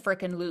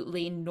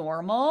abso-freaking-lutely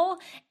normal,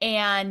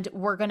 and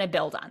we're going to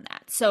build on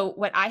that. So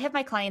what I have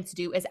my clients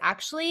do is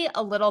actually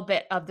a little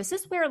bit of, this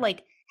is where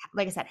like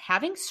I said,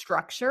 having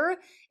structure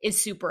is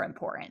super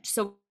important.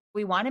 So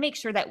we want to make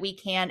sure that we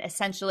can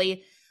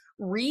essentially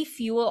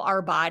refuel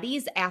our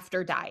bodies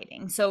after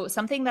dieting. So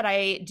something that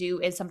I do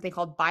is something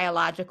called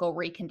biological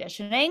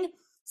reconditioning.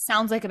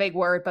 Sounds like a big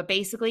word, but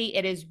basically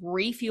it is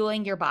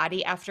refueling your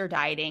body after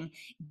dieting,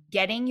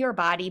 getting your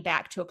body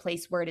back to a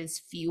place where it is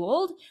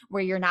fueled,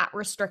 where you're not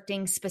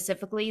restricting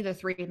specifically the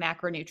 3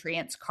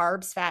 macronutrients,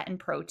 carbs, fat, and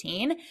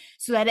protein,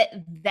 so that it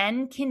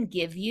then can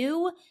give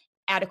you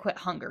adequate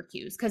hunger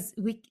cues. Because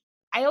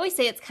I always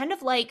say it's kind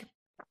of like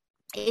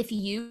if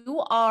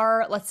you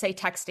are, let's say,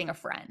 texting a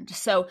friend.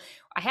 So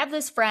I have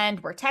this friend,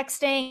 we're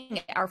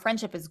texting, our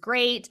friendship is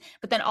great,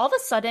 but then all of a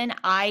sudden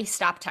I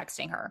stop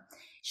texting her.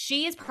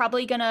 She is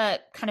probably going to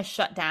kind of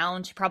shut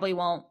down. She probably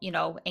won't,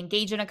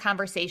 engage in a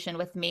conversation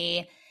with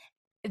me.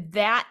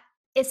 That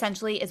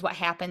essentially is what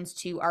happens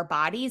to our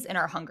bodies and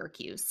our hunger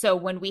cues. So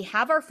when we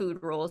have our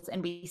food rules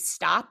and we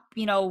stop,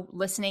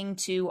 listening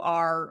to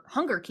our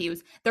hunger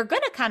cues, they're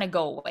going to kind of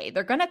go away.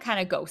 They're going to kind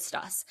of ghost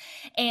us.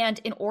 And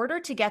in order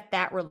to get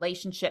that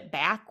relationship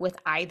back with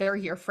either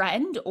your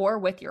friend or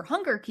with your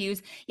hunger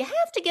cues, you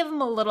have to give them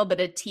a little bit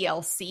of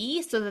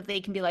TLC so that they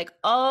can be like,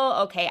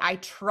 oh, okay, I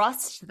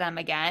trust them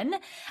again.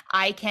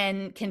 I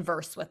can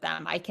converse with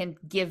them. I can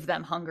give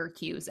them hunger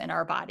cues and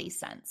our body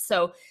sense.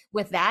 So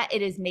with that,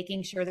 it is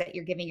making sure that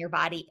you're giving your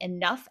body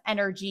enough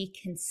energy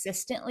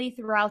consistently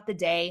throughout the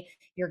day.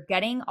 You're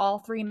getting all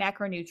 3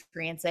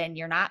 macronutrients in.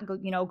 You're not,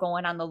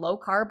 going on the low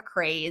carb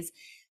craze.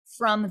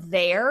 From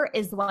there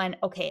is when,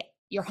 okay,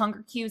 your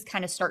hunger cues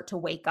kind of start to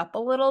wake up a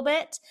little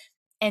bit.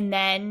 And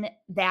then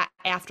that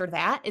after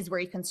that is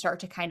where you can start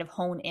to kind of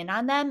hone in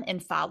on them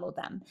and follow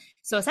them.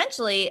 So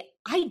essentially,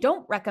 I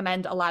don't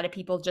recommend a lot of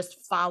people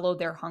just follow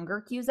their hunger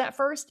cues at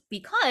first,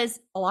 because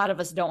a lot of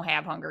us don't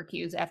have hunger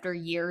cues after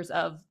years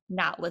of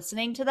not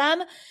listening to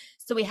them.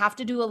 So we have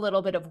to do a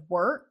little bit of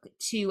work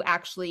to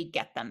actually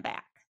get them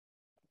back.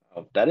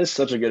 Oh, that is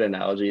such a good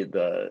analogy.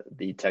 The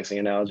texting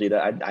analogy,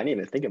 that I didn't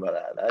even think about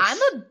that. I'm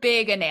That's a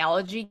big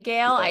analogy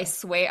gal. yeah. I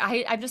swear.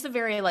 I'm just a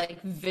very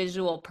like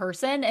visual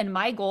person. And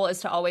my goal is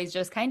to always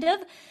just kind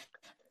of,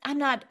 I'm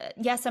not,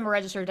 yes, I'm a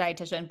registered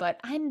dietitian, but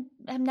I'm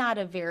not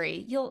a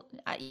very,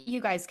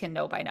 you guys can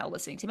know by now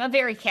listening to me. I'm a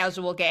very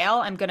casual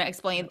gal. I'm going to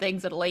explain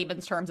things in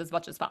layman's terms as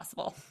much as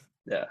possible.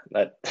 Yeah,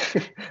 that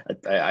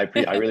I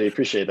really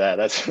appreciate that.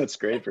 That's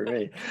great for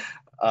me.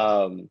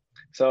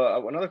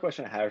 So another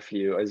question I have for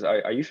you is,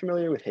 are you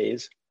familiar with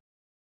Haze?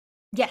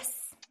 Yes.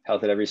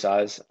 Health at every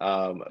size.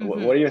 Mm-hmm.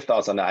 What are your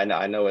thoughts on that?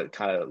 I know it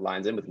kind of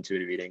lines in with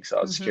intuitive eating, so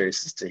I was Mm-hmm.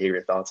 curious to hear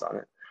your thoughts on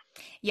it.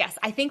 Yes,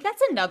 I think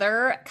that's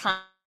another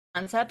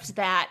concept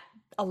that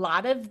a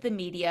lot of the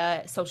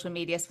media, social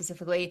media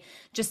specifically,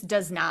 just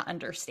does not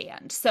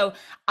understand. So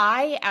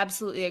I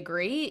absolutely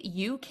agree.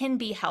 You can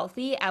be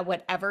healthy at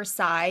whatever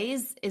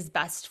size is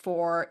best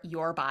for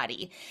your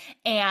body.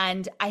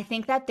 And I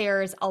think that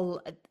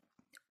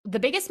the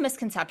biggest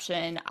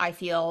misconception I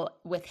feel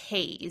with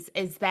Haze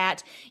is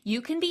that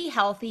you can be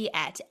healthy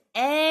at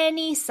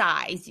any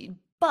size,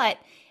 but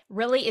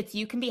really it's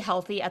you can be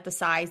healthy at the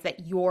size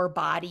that your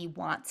body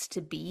wants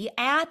to be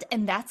at,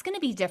 and that's going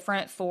to be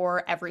different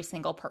for every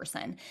single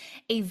person.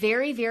 A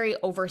very, very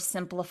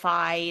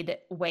oversimplified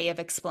way of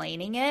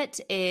explaining it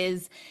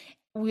is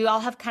we all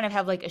have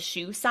like a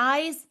shoe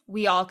size.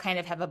 We all kind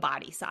of have a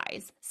body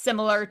size.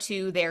 Similar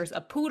to there's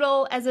a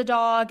poodle as a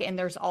dog, and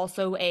there's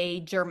also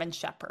a German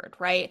Shepherd,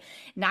 right?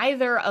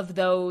 Neither of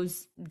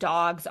those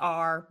dogs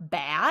are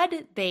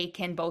bad. They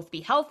can both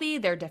be healthy.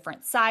 They're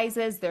different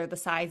sizes. They're the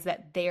size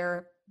that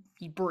their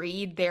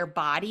breed, their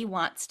body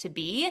wants to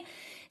be.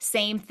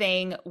 Same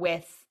thing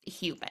with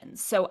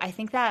humans. So I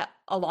think that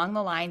along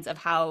the lines of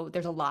how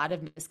there's a lot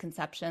of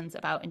misconceptions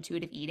about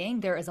intuitive eating,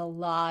 there is a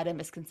lot of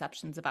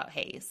misconceptions about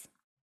Haze.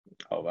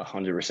 Oh,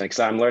 100%. Because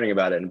I'm learning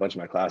about it in a bunch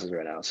of my classes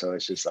right now, so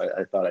it's just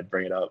I thought I'd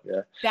bring it up.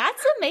 Yeah,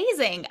 That's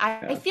amazing. I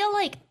yeah. feel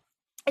like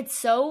it's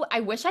so, I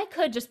wish I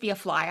could just be a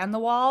fly on the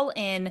wall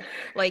in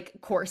like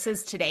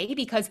courses today,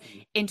 because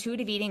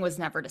intuitive eating was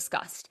never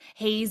discussed.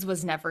 Haze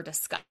was never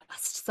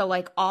discussed. So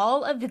like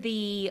all of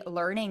the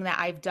learning that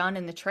I've done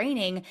in the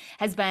training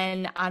has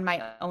been on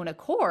my own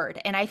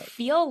accord. And I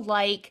feel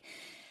like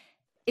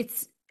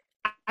it's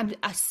I'm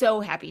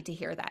so happy to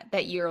hear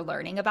that you're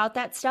learning about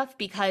that stuff,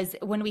 because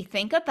when we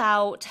think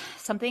about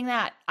something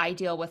that I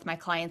deal with my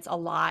clients a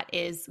lot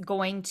is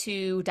going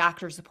to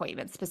doctor's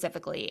appointments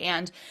specifically.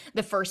 And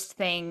the first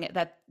thing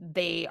that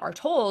they are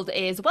told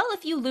is, well,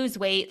 if you lose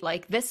weight,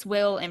 like this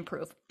will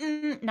improve.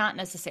 Not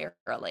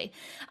necessarily.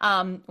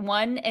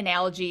 One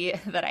analogy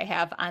that I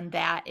have on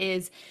that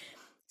is,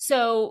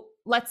 so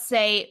let's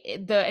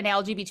say the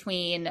analogy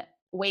between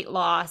weight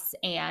loss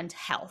and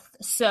health.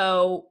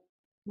 So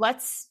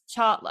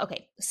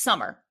okay,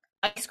 summer.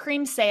 Ice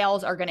cream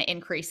sales are going to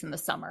increase in the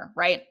summer,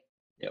 right?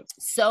 Yep.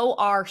 So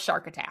are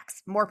shark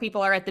attacks. More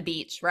people are at the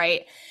beach,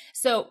 right?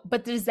 So,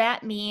 but does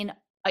that mean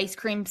ice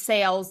cream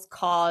sales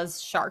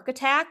cause shark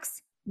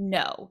attacks?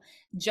 No.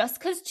 Just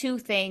because two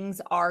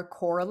things are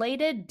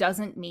correlated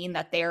doesn't mean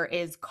that there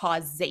is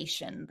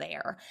causation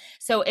there.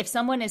 So if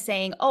someone is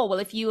saying, oh, well,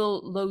 if you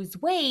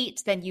lose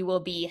weight, then you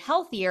will be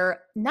healthier,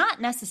 not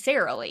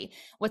necessarily.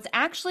 What's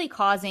actually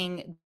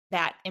causing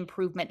that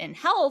improvement in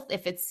health,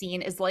 if it's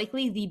seen, is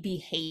likely the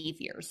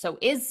behavior. So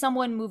is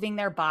someone moving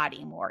their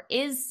body more?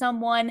 Is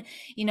someone,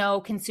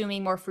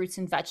 consuming more fruits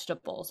and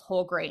vegetables,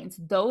 whole grains?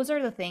 Those are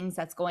the things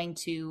that's going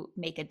to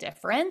make a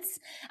difference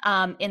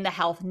in the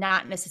health,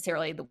 not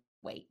necessarily the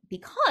weight.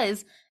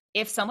 Because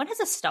if someone has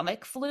a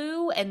stomach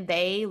flu and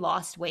they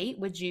lost weight,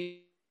 would you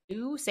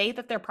say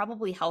that they're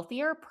probably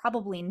healthier?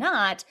 Probably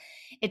not.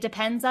 It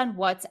depends on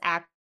what's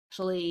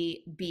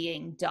actually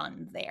being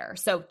done there.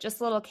 So just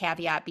a little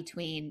caveat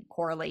between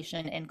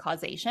correlation and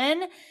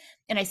causation.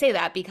 And I say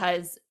that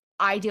because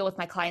I deal with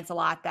my clients a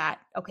lot that,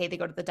 okay, they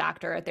go to the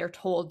doctor, they're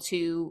told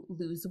to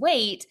lose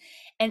weight,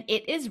 and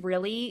it is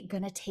really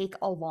going to take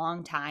a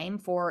long time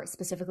for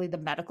specifically the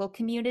medical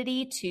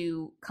community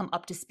to come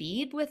up to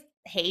speed with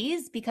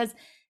Haze, because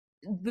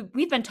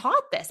we've been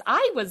taught this.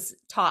 I was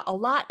taught a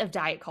lot of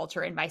diet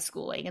culture in my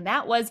schooling, and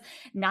that was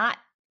not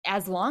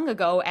as long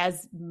ago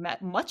as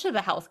much of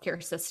the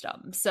healthcare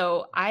system.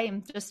 So I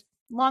am just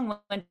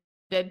long-winded,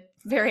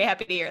 very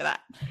happy to hear that.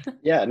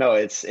 Yeah, no,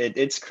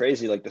 it's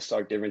crazy, like the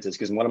stark differences.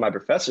 Because one of my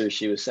professors,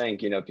 she was saying,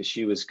 because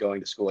she was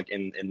going to school like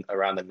in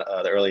around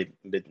the early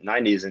mid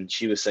 '90s, and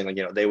she was saying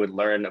like, they would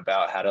learn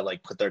about how to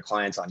like put their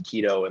clients on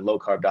keto and low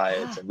carb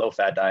diets and low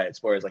fat diets,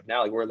 whereas like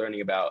now like we're learning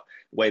about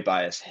weight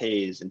bias,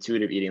 Haze,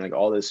 intuitive eating, like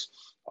all this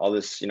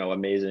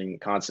amazing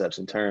concepts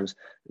and terms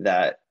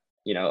that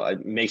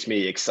it makes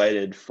me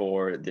excited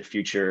for the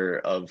future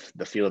of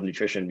the field of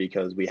nutrition,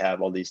 because we have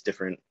all these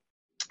different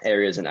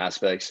areas and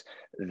aspects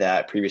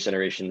that previous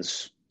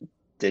generations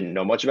didn't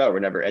know much about, were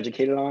never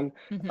educated on.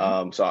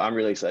 Hmm. So I'm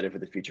really excited for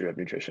the future of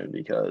nutrition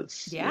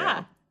because,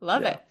 Yeah,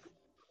 love yeah, it.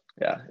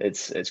 yeah,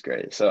 it's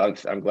great. So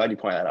I'm glad you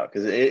pointed that out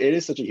because it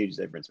is such a huge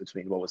difference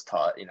between what was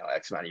taught,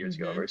 X amount of years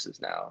ago Hmm.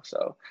 versus now.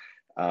 So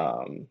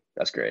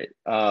that's great.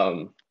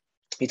 Can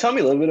you tell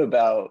me a little bit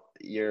about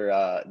your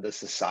the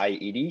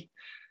society?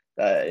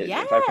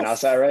 If I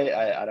pronounce that Yes. right,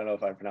 I don't know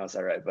if I pronounced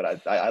that right,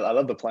 but I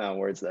love the play on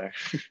words there.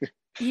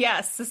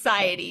 Yes,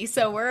 society.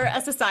 So we're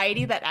a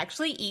society that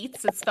actually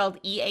eats. It's spelled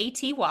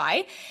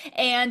EATY.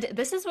 And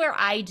this is where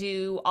I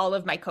do all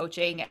of my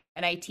coaching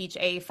and I teach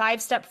a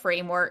 5-step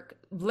framework,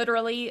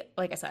 literally,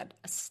 like I said,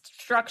 a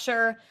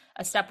structure,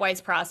 a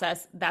stepwise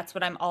process. That's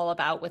what I'm all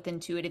about with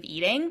intuitive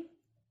eating.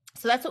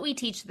 So that's what we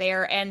teach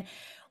there. And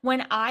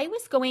when I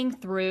was going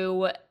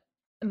through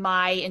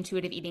my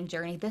intuitive eating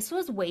journey, this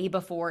was way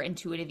before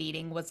intuitive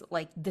eating was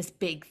like this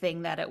big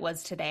thing that it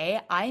was today.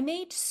 I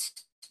made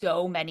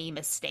so many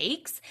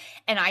mistakes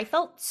and I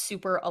felt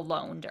super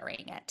alone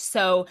during it.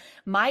 So,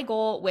 my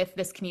goal with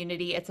this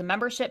community, it's a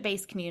membership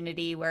based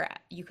community where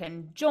you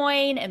can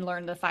join and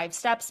learn the 5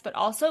 steps, but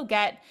also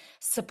get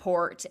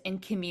support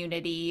and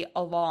community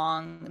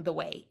along the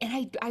way.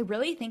 And I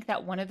really think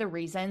that one of the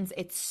reasons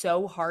it's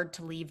so hard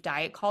to leave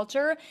diet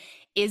culture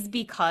is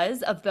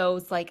because of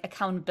those like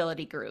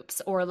accountability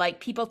groups or like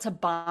people to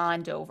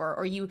bond over,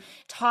 or you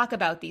talk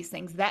about these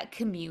things, that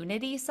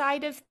community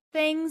side of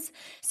things.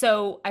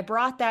 So I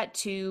brought that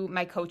to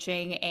my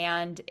coaching,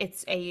 and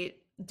it's a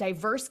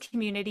diverse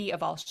community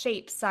of all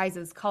shapes,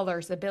 sizes,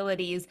 colors,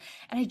 abilities.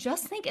 And I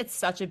just think it's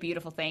such a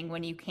beautiful thing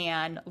when you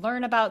can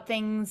learn about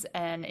things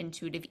and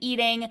intuitive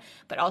eating,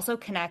 but also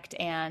connect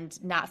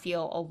and not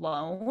feel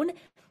alone.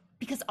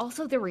 Because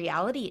also the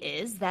reality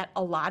is that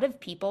a lot of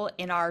people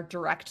in our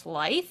direct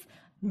life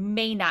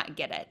may not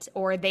get it,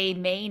 or they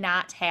may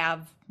not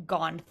have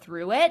gone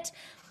through it.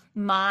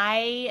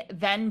 My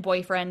then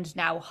boyfriend,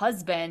 now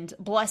husband,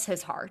 bless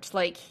his heart,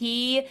 like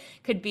he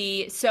could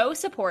be so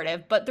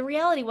supportive, but the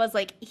reality was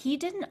like he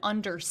didn't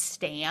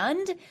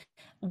understand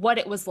what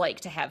it was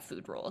like to have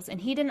food rules, and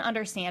he didn't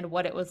understand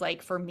what it was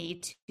like for me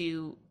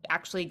to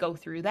actually go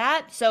through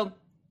that. So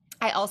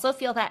I also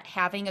feel that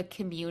having a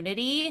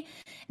community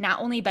not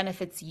only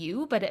benefits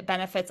you, but it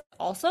benefits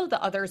also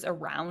the others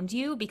around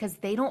you because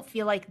they don't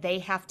feel like they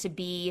have to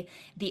be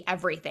the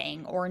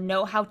everything or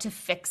know how to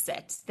fix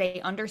it.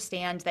 They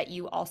understand that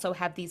you also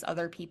have these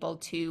other people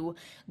to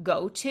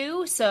go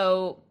to.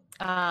 So,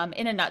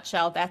 in a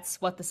nutshell, that's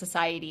what the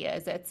society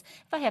is. It's,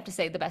 if I have to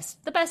say, the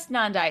best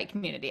non-diet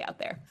community out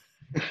there.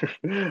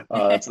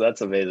 That's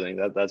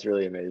amazing. That's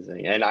really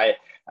amazing. And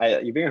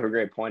you bring up a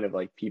great point of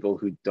like people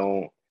who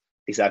don't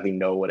exactly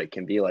know what it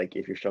can be like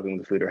if you're struggling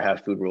with food or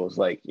have food rules.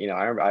 Like,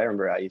 I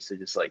remember I used to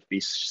just like be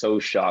so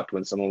shocked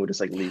when someone would just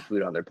like leave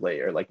food on their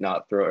plate or like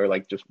not throw or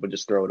like just would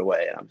just throw it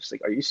away. And I'm just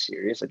like, are you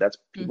serious? Like that's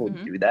people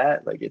Hmm. do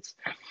that? Like it's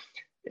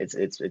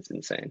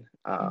insane.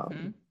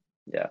 Hmm.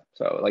 Yeah.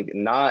 So like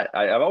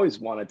I've always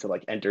wanted to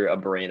like enter a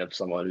brain of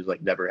someone who's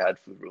like never had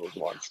food rules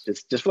once,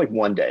 just for like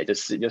one day,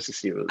 just to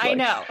see what it was I like.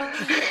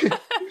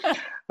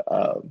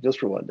 know. Just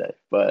for one day.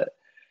 But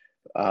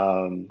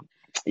um,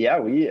 yeah,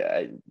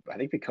 I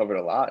think we covered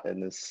a lot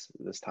in this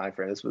time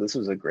frame. This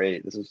was a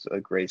great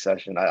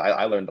session.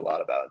 I learned a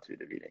lot about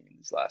intuitive eating in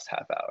this last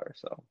half hour.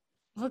 So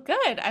Well,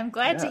 good. I'm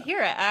glad to yeah.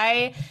 hear it.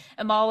 I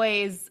am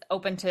always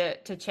open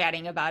to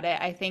chatting about it.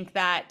 I think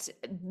that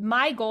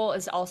my goal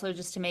is also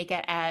just to make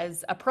it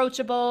as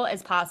approachable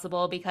as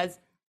possible because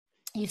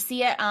you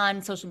see it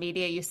on social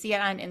media, you see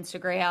it on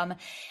Instagram.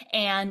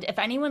 And if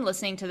anyone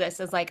listening to this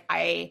is like,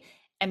 I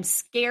am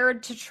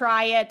scared to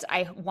try it,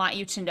 I want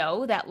you to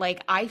know that,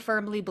 like, I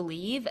firmly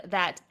believe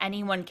that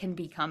anyone can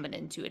become an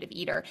intuitive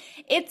eater.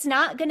 It's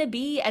not going to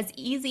be as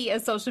easy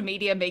as social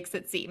media makes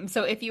it seem.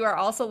 So if you are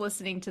also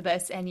listening to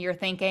this and you're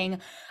thinking,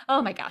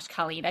 oh my gosh,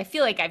 Colleen, I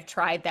feel like I've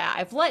tried that,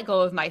 I've let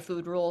go of my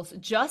food rules,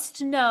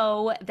 just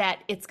know that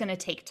it's going to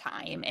take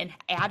time, and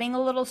adding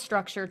a little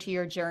structure to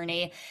your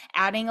journey,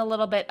 adding a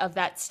little bit of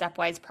that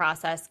stepwise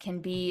process can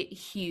be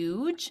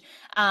huge.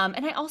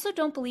 And I also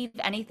don't believe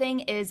anything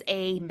is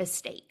a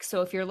mistake.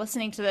 So if you're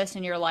listening to this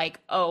and you're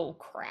like, oh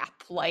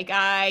crap, like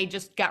I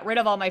just got rid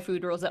of all my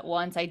food rules at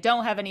once, I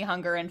don't have any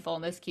hunger and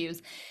fullness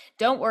cues,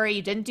 don't worry,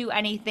 you didn't do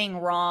anything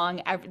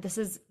wrong. This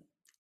is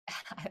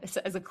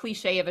as a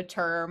cliche of a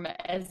term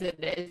as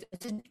it is,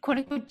 it's a quote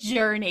unquote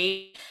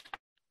journey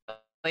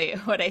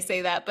when I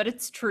say that, but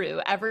it's true.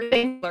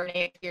 Everything learning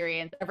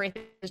experience,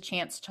 everything is a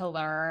chance to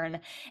learn,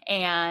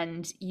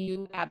 and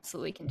you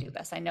absolutely can do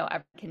this. I know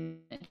every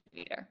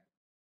contributor.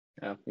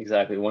 Yeah,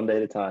 exactly. One day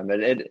at a time.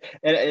 And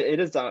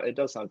it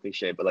does sound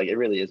cliche, but like it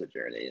really is a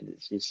journey, and you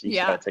just got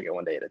Yeah, to take it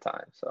one day at a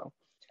time. So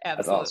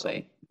that's awesome.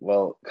 absolutely.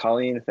 Well,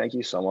 Colleen, thank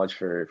you so much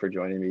for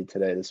joining me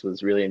today. This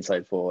was really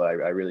insightful.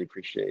 I really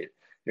appreciate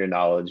your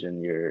knowledge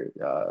and your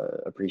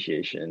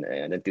appreciation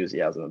and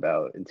enthusiasm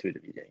about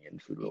intuitive eating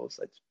and food rules.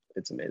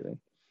 It's amazing.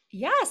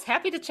 Yes,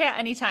 happy to chat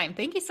anytime.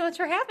 Thank you so much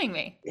for having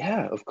me.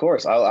 Yeah, of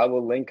course. I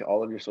will link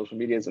all of your social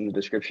medias in the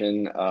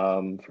description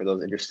for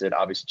those interested.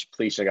 Obviously,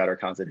 please check out her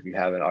content if you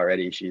haven't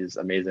already. She's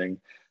amazing.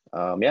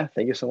 Yeah,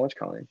 thank you so much,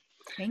 Colleen.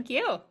 Thank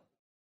you.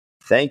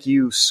 Thank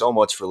you so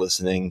much for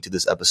listening to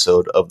this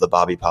episode of the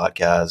Bobby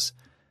Podcast.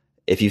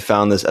 If you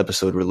found this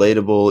episode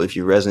relatable, if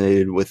you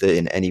resonated with it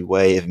in any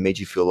way, if it made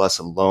you feel less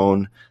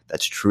alone,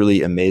 that's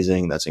truly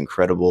amazing. That's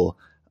incredible.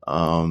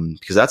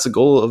 Because that's the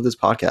goal of this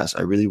podcast.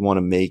 I really want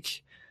to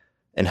make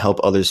and help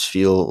others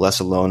feel less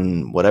alone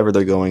in whatever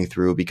they're going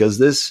through, because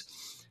this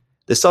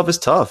stuff is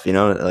tough.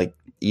 Like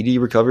ED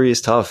recovery is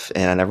tough,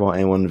 and I never want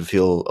anyone to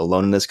feel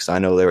alone in this, because I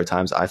know there were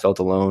times I felt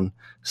alone.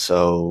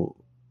 So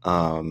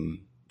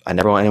I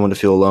never want anyone to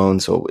feel alone.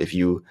 So if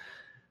you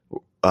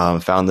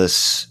found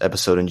this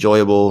episode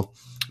enjoyable,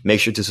 make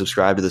sure to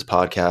subscribe to this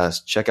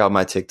podcast. Check out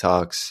my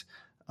TikToks.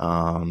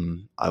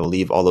 I will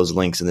leave all those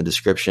links in the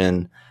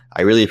description.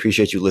 I really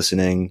appreciate you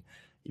listening.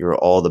 You're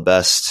all the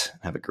best.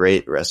 Have a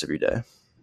great rest of your day.